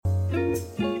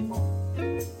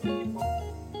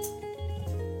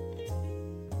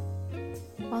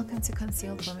Welcome to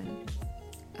Concealed Woman,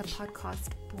 a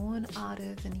podcast born out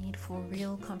of the need for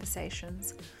real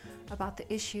conversations about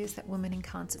the issues that women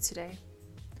encounter today.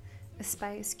 A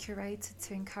space curated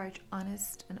to encourage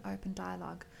honest and open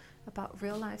dialogue about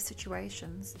real life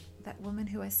situations that women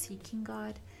who are seeking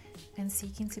God and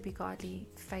seeking to be godly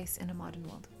face in a modern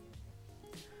world.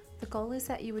 The goal is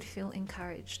that you would feel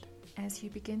encouraged as you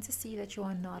begin to see that you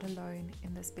are not alone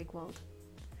in this big world.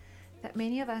 That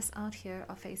many of us out here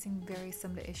are facing very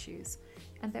similar issues,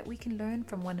 and that we can learn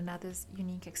from one another's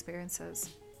unique experiences,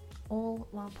 all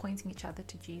while pointing each other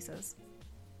to Jesus.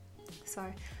 So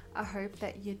I hope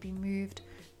that you'd be moved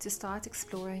to start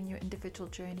exploring your individual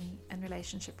journey and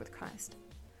relationship with Christ,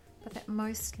 but that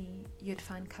mostly you'd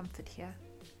find comfort here,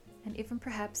 and even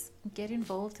perhaps get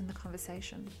involved in the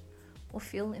conversation, or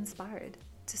feel inspired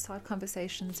to start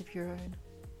conversations of your own.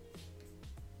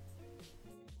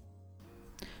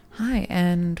 Hi,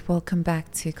 and welcome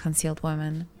back to Concealed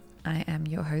Woman. I am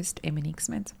your host, Emily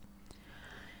Smith.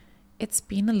 It's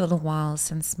been a little while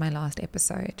since my last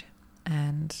episode,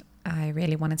 and I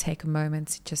really want to take a moment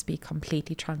to just be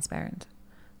completely transparent.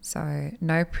 So,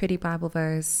 no pretty Bible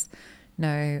verse,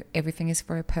 no everything is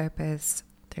for a purpose,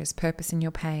 there's purpose in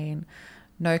your pain,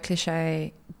 no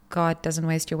cliche, God doesn't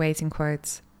waste your waiting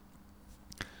quotes.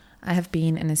 I have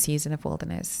been in a season of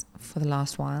wilderness for the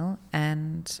last while,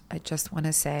 and I just want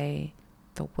to say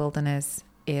the wilderness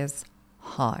is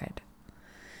hard.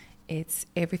 It's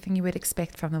everything you would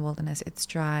expect from the wilderness. It's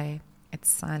dry, it's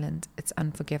silent, it's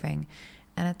unforgiving,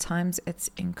 and at times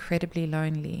it's incredibly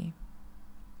lonely.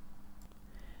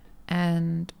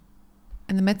 And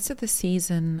in the midst of the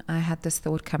season, I had this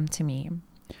thought come to me.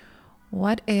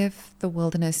 What if the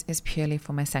wilderness is purely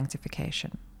for my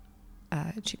sanctification?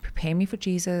 To prepare me for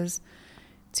Jesus,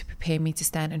 to prepare me to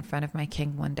stand in front of my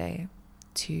King one day,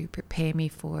 to prepare me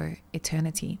for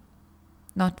eternity,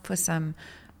 not for some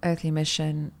earthly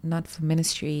mission, not for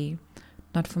ministry,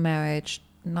 not for marriage,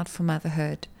 not for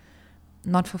motherhood,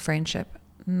 not for friendship,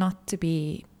 not to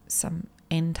be some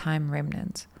end time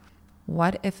remnant.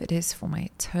 What if it is for my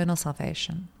eternal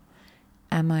salvation?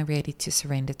 Am I ready to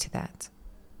surrender to that?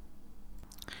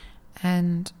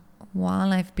 And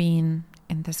while I've been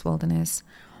in this wilderness,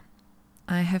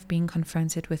 I have been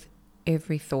confronted with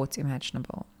every thought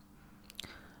imaginable.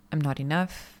 I'm not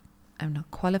enough. I'm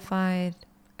not qualified.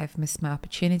 I've missed my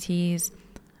opportunities.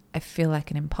 I feel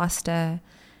like an imposter.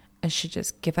 I should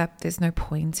just give up. There's no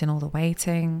point in all the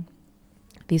waiting.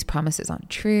 These promises aren't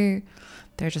true.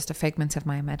 They're just a figment of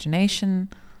my imagination.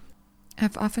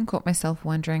 I've often caught myself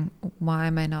wondering, why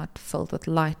am I not filled with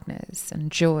lightness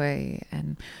and joy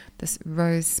and this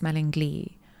rose-smelling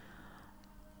glee?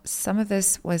 Some of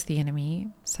this was the enemy,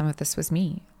 some of this was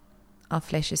me. Our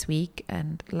flesh is weak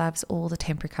and loves all the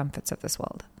temporary comforts of this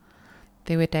world.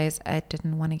 There were days I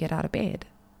didn't want to get out of bed,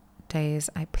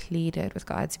 days I pleaded with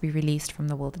God to be released from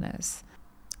the wilderness.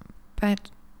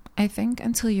 But I think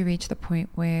until you reach the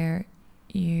point where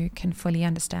you can fully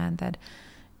understand that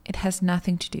it has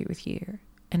nothing to do with you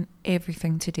and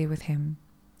everything to do with Him,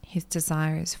 His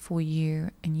desires for you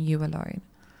and you alone,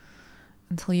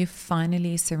 until you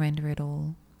finally surrender it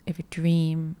all, every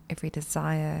dream, every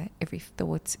desire, every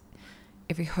thought,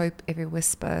 every hope, every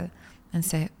whisper, and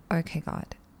say, okay,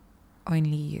 God,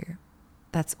 only you.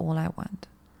 That's all I want.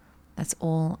 That's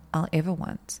all I'll ever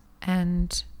want.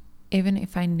 And even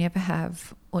if I never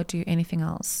have or do anything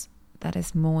else, that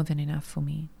is more than enough for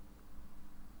me.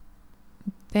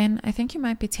 Then I think you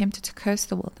might be tempted to curse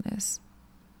the wilderness,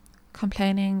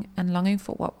 complaining and longing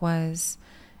for what was,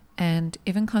 and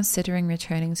even considering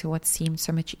returning to what seemed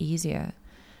so much easier,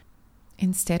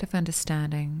 instead of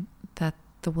understanding that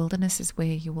the wilderness is where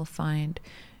you will find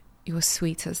your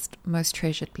sweetest, most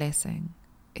treasured blessing.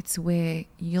 It's where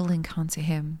you'll encounter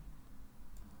Him.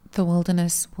 The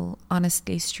wilderness will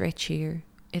honestly stretch you.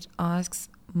 It asks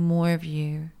more of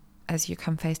you as you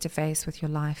come face to face with your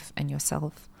life and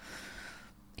yourself.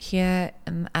 Here,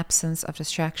 in the absence of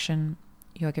distraction,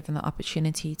 you are given the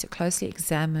opportunity to closely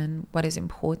examine what is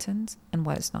important and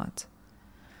what is not.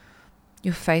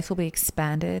 Your faith will be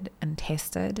expanded and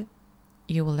tested.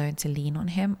 You will learn to lean on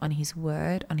Him, on His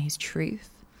word, on His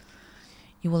truth.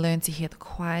 You will learn to hear the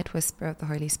quiet whisper of the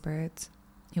Holy Spirit.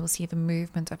 You will see the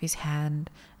movement of His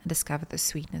hand and discover the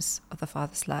sweetness of the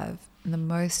Father's love in the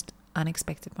most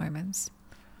unexpected moments.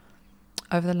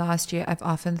 Over the last year, I've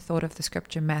often thought of the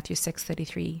scripture Matthew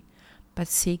 6:33, but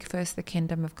seek first the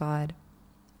kingdom of God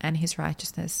and His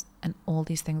righteousness, and all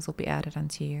these things will be added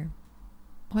unto you.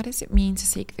 What does it mean to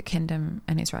seek the kingdom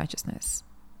and His righteousness?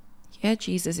 Here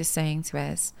Jesus is saying to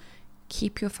us,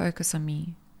 keep your focus on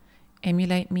me.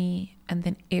 emulate me, and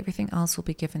then everything else will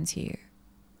be given to you.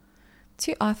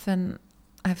 Too often,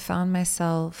 I've found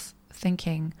myself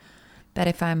thinking that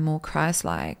if I'm more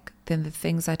Christ-like, then the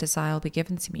things I desire will be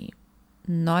given to me,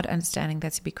 not understanding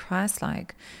that to be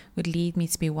Christ-like would lead me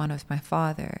to be one with my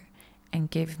Father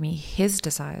and give me His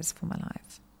desires for my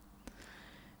life.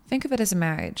 Think of it as a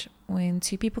marriage. When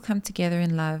two people come together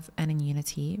in love and in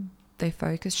unity, their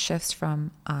focus shifts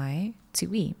from I to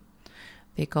we.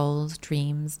 Their goals,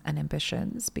 dreams, and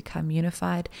ambitions become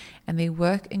unified, and they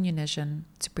work in unison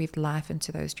to breathe life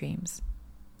into those dreams.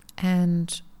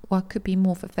 And what could be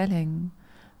more fulfilling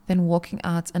than walking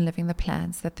out and living the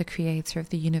plans that the Creator of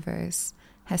the universe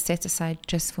has set aside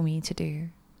just for me to do?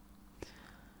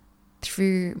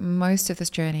 Through most of this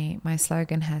journey, my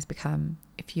slogan has become,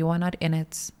 if you are not in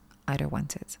it, I don't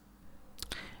want it.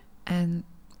 And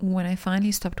when I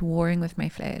finally stopped warring with my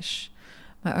flesh,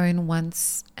 my own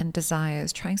wants and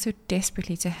desires, trying so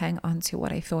desperately to hang on to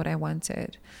what I thought I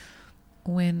wanted,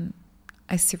 when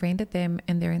I surrendered them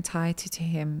in their entirety to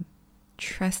Him,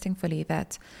 trusting fully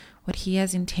that what He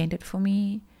has intended for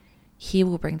me, He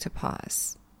will bring to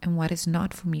pass, and what is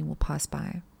not for me will pass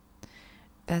by.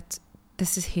 That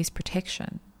this is His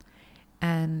protection.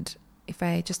 And if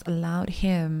I just allowed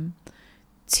Him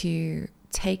to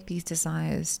take these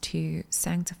desires, to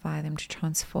sanctify them, to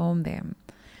transform them,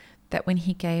 that when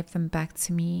He gave them back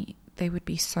to me, they would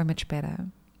be so much better.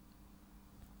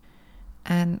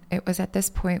 And it was at this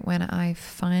point when I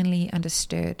finally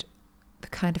understood the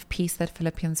kind of peace that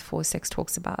Philippians 4:6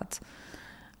 talks about.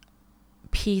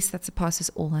 Peace that surpasses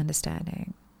all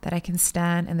understanding, that I can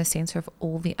stand in the center of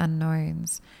all the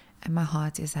unknowns and my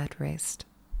heart is at rest.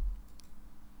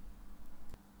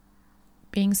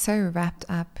 Being so wrapped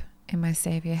up in my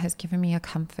Savior has given me a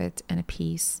comfort and a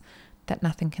peace that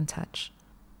nothing can touch.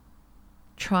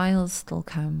 Trials still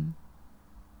come,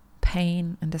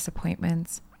 pain and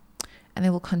disappointments, and they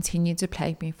will continue to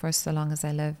plague me for so long as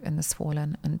I live in this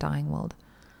fallen and dying world.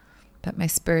 But my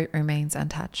spirit remains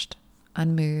untouched,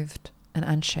 unmoved, and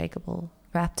unshakable,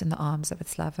 wrapped in the arms of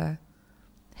its lover,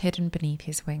 hidden beneath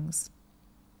His wings.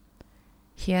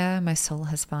 Here my soul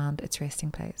has found its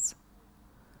resting place.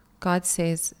 God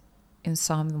says in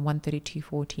Psalm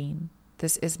 132:14,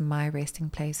 "This is my resting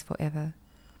place forever.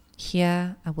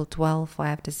 Here I will dwell, for I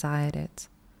have desired it."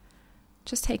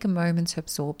 Just take a moment to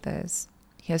absorb this.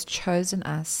 He has chosen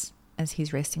us as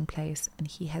His resting place, and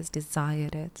He has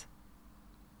desired it.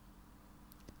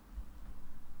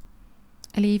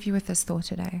 I leave you with this thought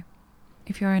today.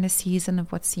 If you're in a season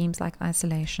of what seems like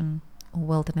isolation or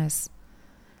wilderness,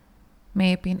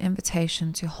 may it be an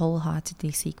invitation to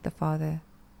wholeheartedly seek the Father,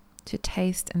 to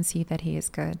taste and see that He is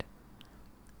good.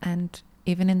 And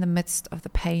even in the midst of the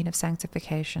pain of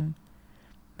sanctification,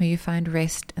 may you find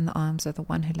rest in the arms of the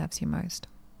one who loves you most.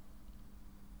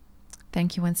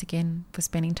 Thank you once again for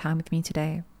spending time with me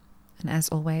today. And as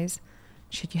always,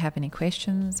 should you have any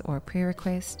questions or a prayer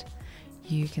request,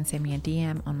 you can send me a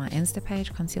DM on my Insta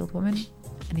page, Concealed Woman.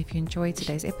 And if you enjoyed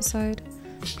today's episode,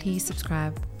 please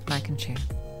subscribe, like, and share.